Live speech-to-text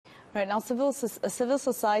Right now, a civil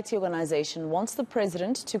society organization wants the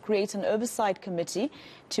president to create an oversight committee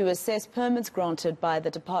to assess permits granted by the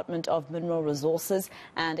Department of Mineral Resources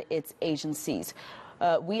and its agencies.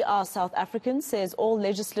 We Are South Africans says all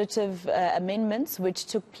legislative amendments which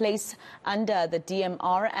took place under the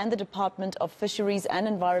DMR and the Department of Fisheries and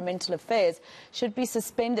Environmental Affairs should be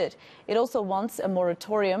suspended. It also wants a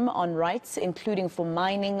moratorium on rights, including for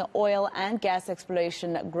mining, oil and gas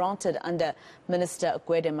exploration granted under Minister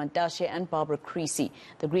Gwede, Mantashe and Barbara Creecy.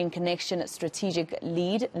 The Green Connection strategic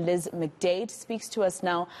lead, Liz McDaid, speaks to us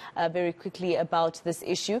now very quickly about this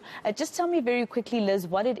issue. Just tell me very quickly, Liz,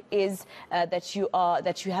 what it is that you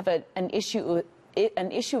have an issue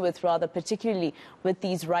with, rather, particularly with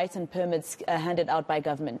these rights and permits handed out by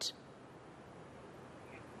government.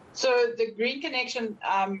 So the Green Connection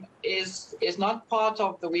is not part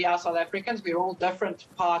of the We Are South Africans. We're all different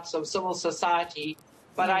parts of civil society.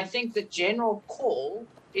 But I think the general call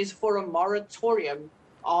is for a moratorium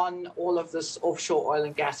on all of this offshore oil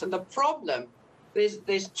and gas. And the problem,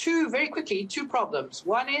 there's two problems.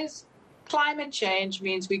 One is climate change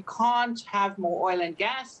means we can't have more oil and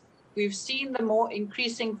gas. We've seen the more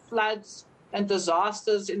increasing floods and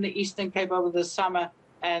disasters in the Eastern Cape over the summer.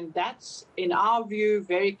 And that's, in our view,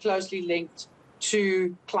 very closely linked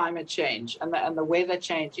to climate change and the weather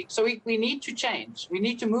changing. So we need to change. We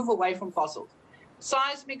need to move away from fossils.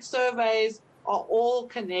 Seismic surveys are all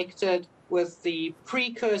connected with the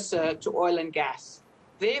precursor to oil and gas.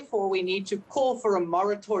 Therefore, we need to call for a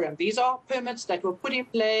moratorium. These are permits that were put in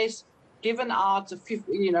place, given out, up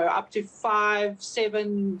to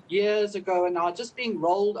 5-7 years ago, and are just being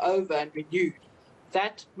rolled over and renewed.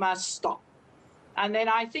 That must stop. And then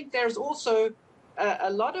I think there's also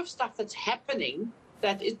a lot of stuff that's happening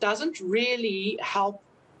that it doesn't really help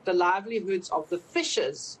the livelihoods of the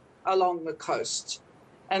fishers along the coast.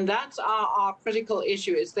 And that's our critical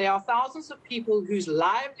issue, is there are thousands of people whose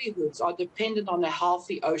livelihoods are dependent on a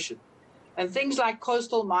healthy ocean. And things like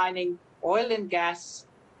coastal mining, oil and gas,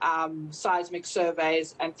 seismic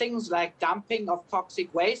surveys, and things like dumping of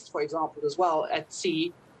toxic waste, for example, as well at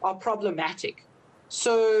sea, are problematic.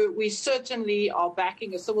 So we certainly are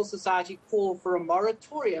backing a civil society call for a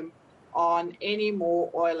moratorium on any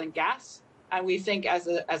more oil and gas. And we think as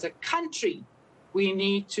a country, we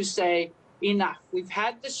need to say enough. We've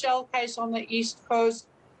had the Shell case on the East Coast.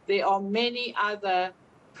 There are many other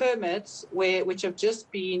permits which have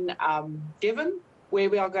just been given, where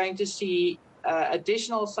we are going to see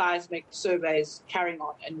additional seismic surveys carrying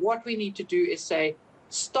on. And what we need to do is say,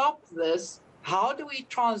 stop this. How do we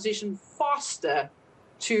transition faster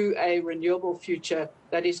to a renewable future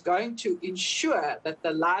that is going to ensure that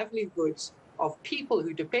the livelihoods of people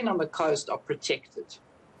who depend on the coast are protected?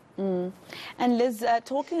 And Liz,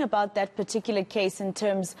 talking about that particular case in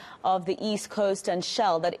terms of the East Coast and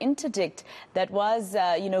Shell, that interdict that was,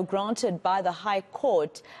 granted by the High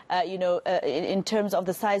Court, in terms of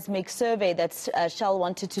the seismic survey that Shell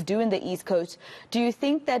wanted to do in the East Coast, do you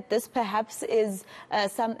think that this perhaps is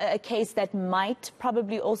a case that might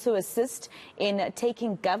probably also assist in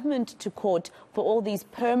taking government to court for all these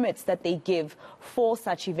permits that they give for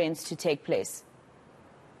such events to take place?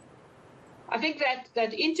 I think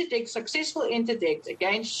that successful interdict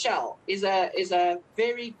against Shell is a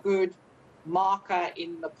very good marker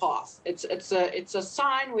in the past. It's a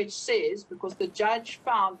sign which says, because the judge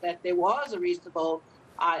found that there was a reasonable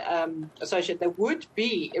association, there would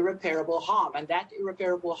be irreparable harm, and that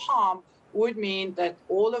irreparable harm would mean that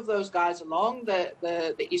all of those guys along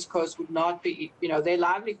the East Coast would not be, their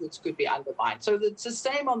livelihoods could be undermined. So it's the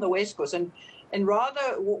same on the West Coast. And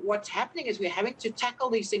rather, what's happening is we're having to tackle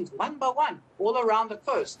these things one by one all around the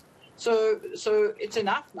coast. So it's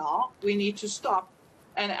enough now. We need to stop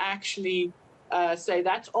and actually say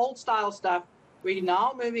that's old style stuff. We're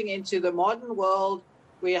now moving into the modern world.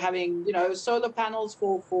 We're having, solar panels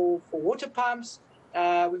for water pumps.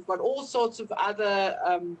 We've got all sorts of other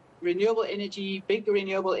big renewable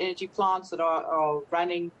energy plants that are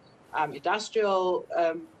running industrial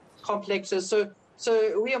complexes.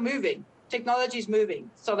 So we are moving. Technology is moving.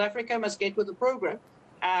 South Africa must get with the program,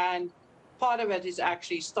 and part of it is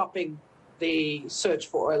actually stopping the search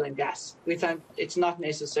for oil and gas. We think it's not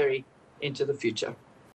necessary into the future.